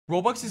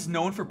Roblox is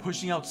known for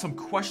pushing out some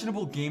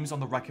questionable games on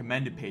the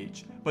recommended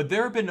page, but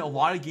there have been a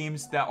lot of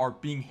games that are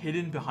being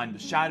hidden behind the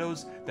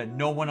shadows that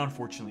no one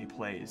unfortunately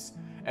plays.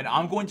 And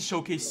I'm going to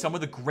showcase some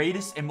of the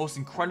greatest and most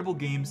incredible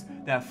games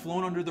that have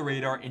flown under the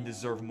radar and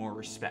deserve more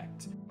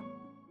respect.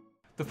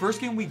 The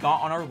first game we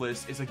got on our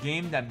list is a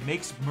game that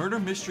makes murder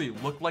mystery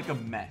look like a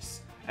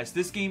mess, as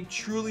this game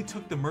truly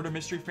took the murder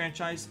mystery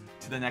franchise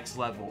to the next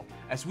level,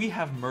 as we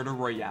have Murder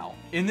Royale.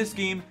 In this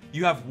game,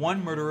 you have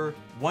one murderer,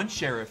 one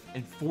sheriff,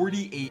 and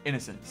 48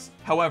 innocents.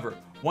 However,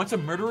 once a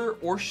murderer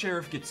or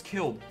sheriff gets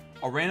killed,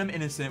 a random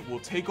innocent will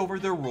take over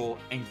their role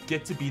and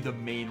get to be the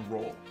main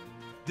role.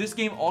 This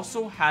game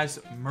also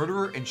has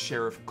murderer and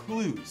sheriff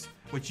clues,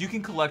 which you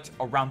can collect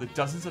around the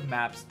dozens of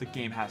maps the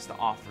game has to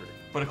offer.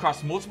 But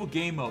across multiple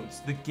game modes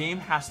the game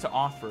has to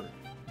offer,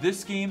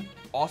 this game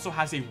also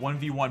has a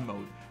 1v1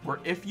 mode, where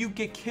if you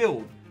get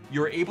killed,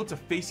 you're able to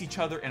face each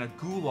other in a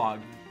gulag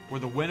where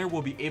the winner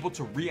will be able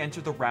to re-enter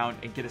the round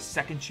and get a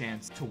second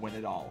chance to win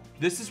it all.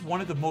 This is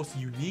one of the most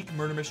unique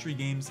murder mystery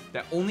games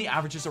that only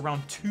averages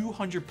around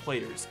 200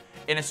 players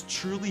and has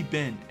truly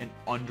been an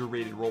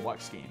underrated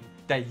Roblox game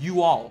that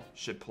you all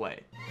should play.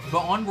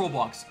 But on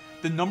Roblox,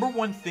 the number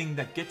one thing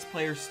that gets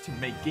players to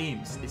make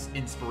games is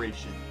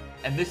inspiration.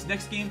 And this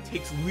next game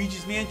takes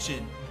Luigi's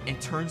Mansion and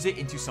turns it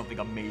into something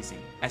amazing.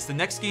 As the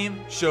next game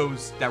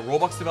shows that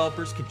Roblox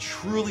developers can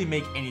truly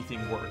make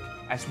anything work,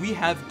 as we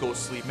have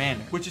Ghostly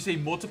Manor, which is a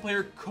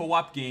multiplayer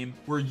co-op game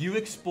where you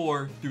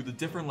explore through the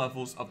different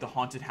levels of the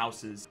haunted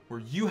houses,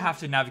 where you have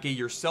to navigate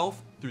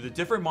yourself through the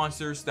different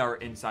monsters that are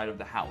inside of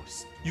the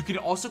house. You can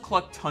also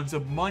collect tons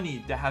of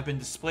money that have been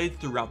displayed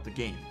throughout the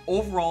game.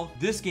 Overall,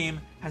 this game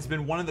has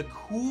been one of the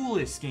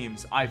coolest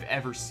games I've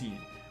ever seen.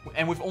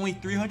 And with only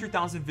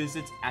 300,000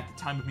 visits at the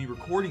time of me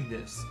recording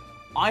this,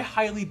 I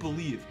highly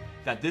believe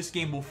that this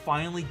game will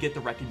finally get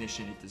the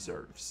recognition it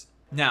deserves.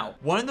 Now,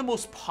 one of the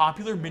most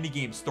popular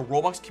minigames the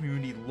Roblox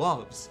community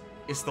loves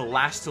is the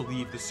last to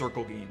leave the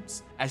circle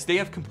games, as they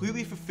have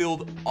completely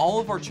fulfilled all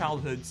of our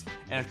childhoods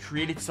and have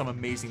created some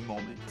amazing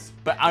moments.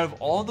 But out of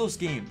all those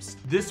games,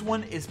 this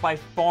one is by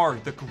far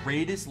the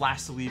greatest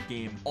last to leave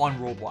game on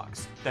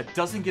Roblox that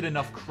doesn't get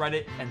enough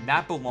credit, and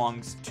that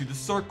belongs to The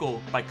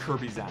Circle by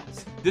Kirby's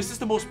Owls. This is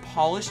the most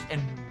polished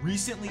and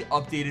recently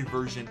updated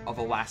version of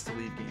a last to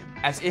leave game,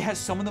 as it has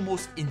some of the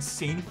most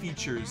insane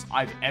features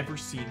I've ever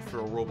seen for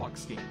a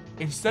Roblox game.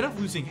 Instead of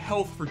losing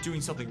health for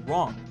doing something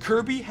wrong,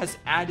 Kirby has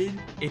added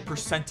a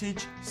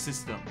percentage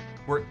system,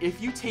 where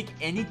if you take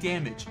any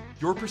damage,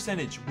 your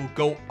percentage will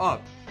go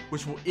up,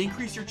 which will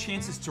increase your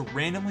chances to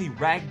randomly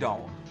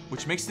ragdoll,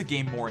 which makes the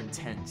game more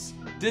intense.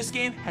 This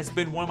game has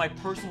been one of my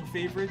personal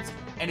favorites,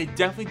 and it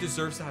definitely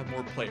deserves to have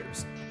more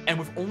players. And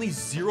with only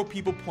 0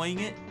 people playing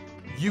it,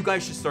 you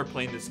guys should start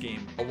playing this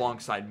game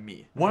alongside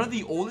me. One of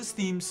the oldest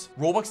themes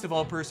Roblox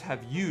developers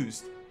have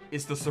used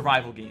is the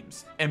survival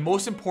games, and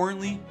most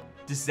importantly,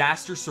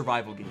 disaster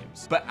survival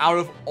games. But out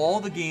of all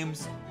the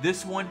games,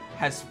 this one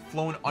has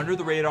flown under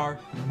the radar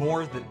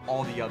more than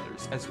all the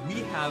others, as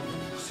we have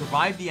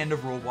Survive the End of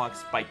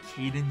Roblox by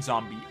Caden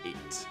Zombie 8.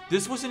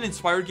 This was an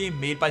inspired game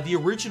made by the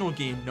original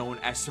game known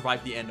as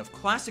Survive the End of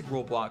Classic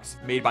Roblox,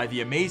 made by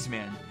the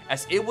Amazeman,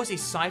 as it was a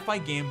sci-fi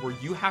game where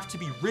you have to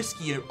be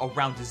risky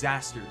around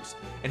disasters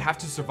and have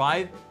to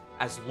survive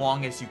as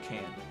long as you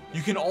can.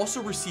 You can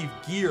also receive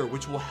gear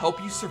which will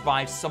help you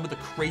survive some of the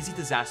crazy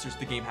disasters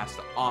the game has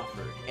to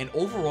offer. And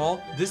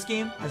overall, this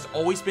game has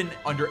always been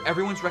under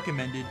everyone's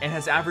recommended and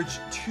has averaged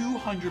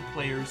 200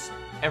 players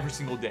every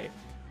single day,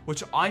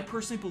 which I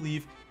personally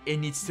believe it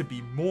needs to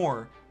be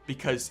more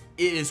because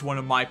it is one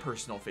of my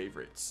personal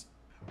favorites.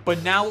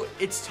 But now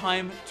it's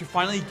time to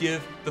finally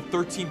give the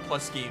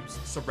 13+ games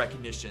some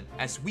recognition,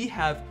 as we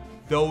have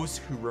Those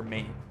Who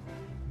Remain.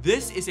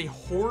 This is a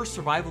horror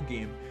survival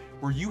game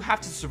where you have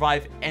to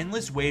survive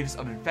endless waves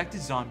of infected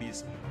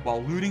zombies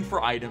while looting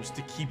for items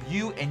to keep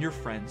you and your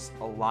friends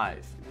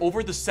alive.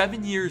 Over the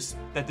 7 years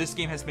that this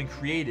game has been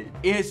created,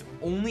 it has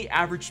only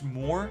averaged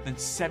more than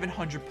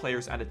 700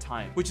 players at a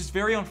time, which is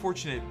very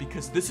unfortunate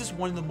because this is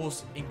one of the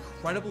most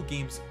incredible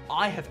games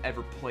I have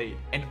ever played.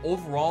 And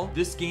overall,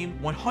 this game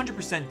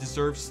 100%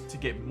 deserves to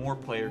get more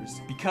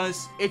players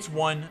because it's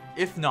one,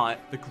 if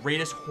not, the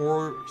greatest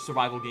horror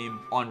survival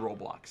game on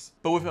Roblox.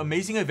 But with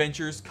amazing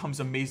adventures comes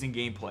amazing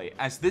gameplay,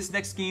 as this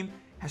next game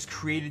has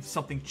created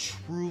something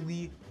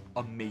truly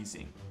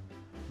amazing.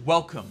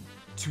 Welcome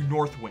to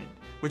Northwind,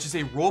 which is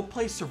a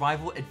roleplay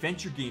survival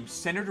adventure game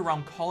centered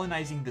around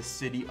colonizing the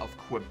city of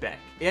Quebec.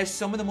 It has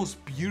some of the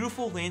most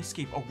beautiful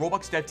landscape a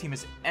Roblox dev team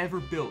has ever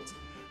built,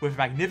 with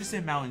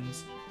magnificent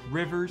mountains,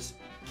 rivers,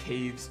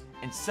 caves,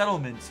 and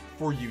settlements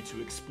for you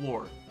to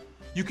explore.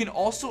 You can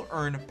also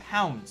earn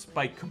pounds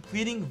by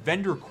completing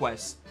vendor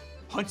quests,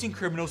 hunting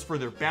criminals for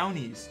their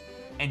bounties,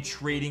 and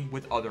trading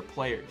with other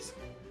players.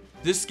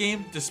 This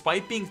game,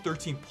 despite being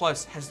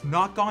 13+, has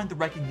not gotten the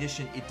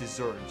recognition it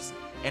deserves,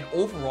 and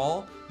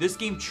overall, this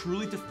game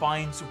truly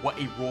defines what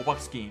a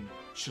Roblox game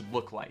should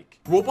look like.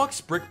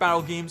 Roblox brick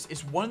battle games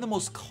is one of the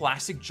most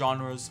classic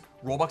genres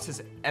Roblox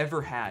has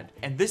ever had,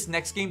 and this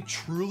next game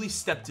truly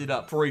stepped it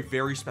up for a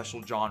very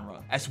special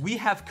genre, as we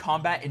have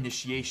Combat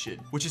Initiation,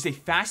 which is a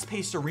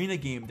fast-paced arena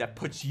game that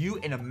puts you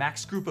in a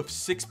max group of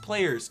 6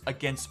 players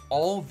against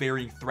all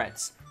varying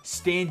threats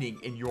standing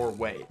in your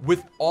way.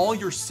 With all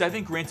your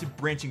 7 granted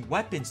branching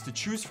weapons to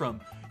choose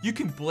from, you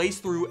can blaze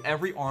through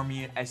every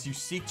army as you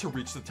seek to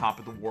reach the top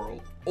of the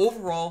world.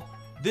 Overall,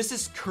 this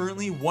is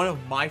currently one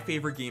of my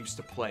favorite games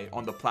to play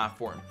on the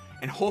platform,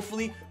 and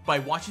hopefully by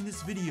watching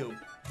this video,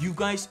 you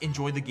guys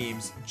enjoy the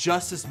games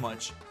just as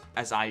much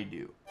as I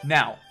do.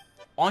 Now,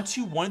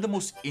 onto one of the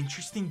most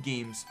interesting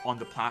games on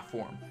the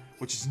platform,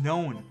 which is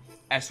known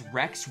as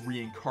Rex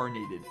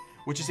Reincarnated,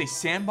 which is a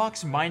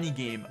sandbox mining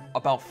game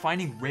about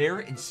finding rare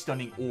and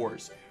stunning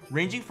ores,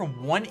 ranging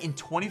from 1 in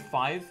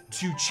 25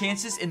 to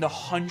chances in the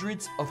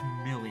hundreds of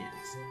millions.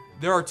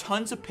 There are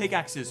tons of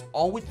pickaxes,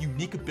 all with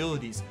unique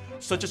abilities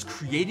such as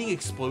creating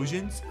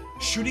explosions,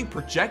 shooting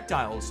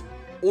projectiles,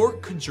 or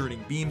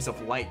conjuring beams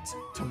of light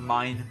to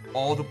mine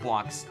all the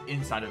blocks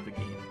inside of the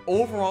game.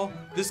 Overall,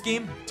 this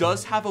game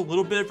does have a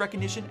little bit of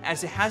recognition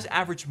as it has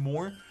averaged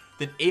more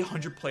than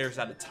 800 players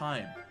at a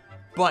time.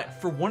 But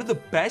for one of the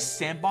best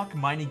sandbox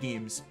mining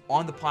games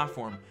on the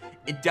platform,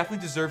 it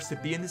definitely deserves to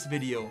be in this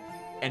video,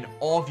 and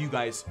all of you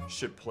guys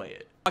should play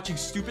it. Watching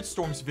Stupid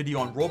Storm's video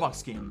on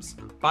Roblox games.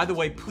 By the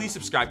way, please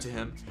subscribe to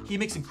him. He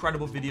makes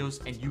incredible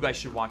videos and you guys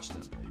should watch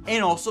them.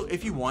 And also,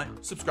 if you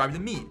want, subscribe to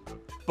me.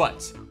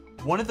 But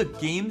one of the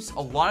games a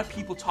lot of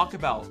people talk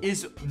about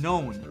is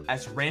known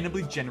as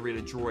randomly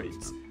generated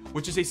droids,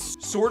 which is a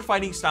sword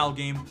fighting style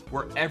game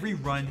where every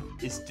run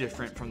is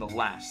different from the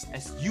last,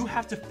 as you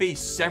have to face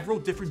several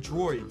different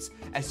droids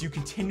as you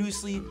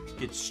continuously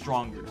get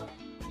stronger.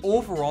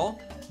 Overall,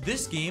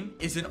 this game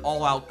is an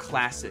all-out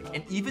classic,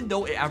 and even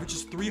though it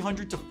averages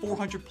 300 to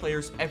 400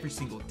 players every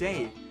single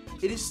day,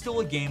 it is still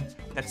a game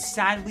that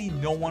sadly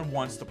no one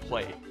wants to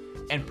play.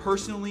 And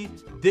personally,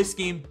 this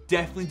game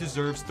definitely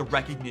deserves the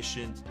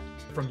recognition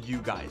from you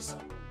guys.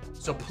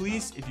 So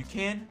please, if you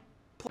can,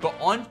 but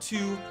on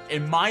to,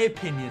 in my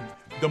opinion,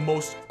 the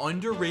most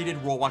underrated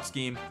Roblox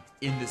game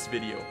in this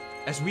video,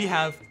 as we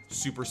have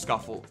Super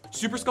Scuffle.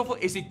 Super Scuffle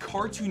is a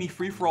cartoony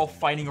free-for-all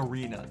fighting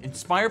arena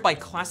inspired by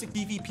classic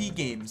PvP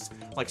games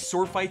like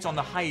Sword Fights on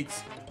the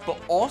Heights, but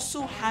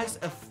also has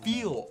a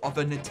feel of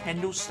a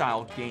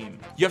Nintendo-style game.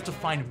 You have to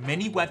find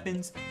many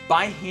weapons,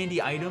 buy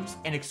handy items,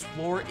 and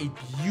explore a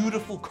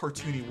beautiful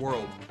cartoony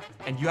world.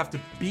 And you have to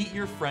beat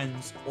your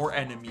friends or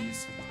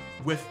enemies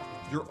with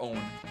your own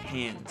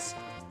hands.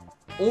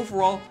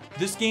 Overall,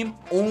 this game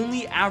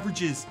only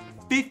averages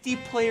 50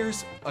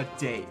 players a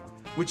day,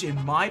 which in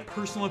my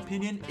personal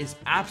opinion is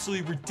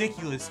absolutely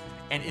ridiculous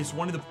and is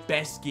one of the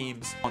best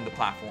games on the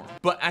platform.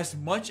 But as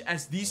much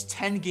as these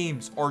 10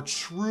 games are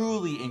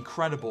truly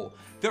incredible,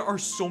 there are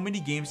so many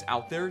games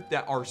out there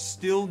that are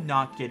still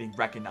not getting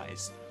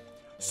recognized.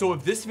 So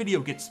if this video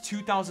gets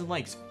 2,000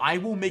 likes, I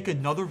will make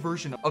another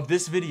version of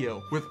this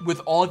video with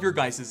all of your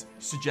guys'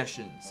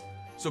 suggestions.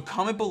 So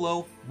comment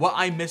below what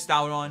I missed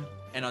out on,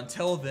 and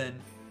until then,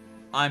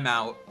 I'm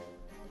out.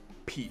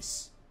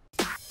 Peace.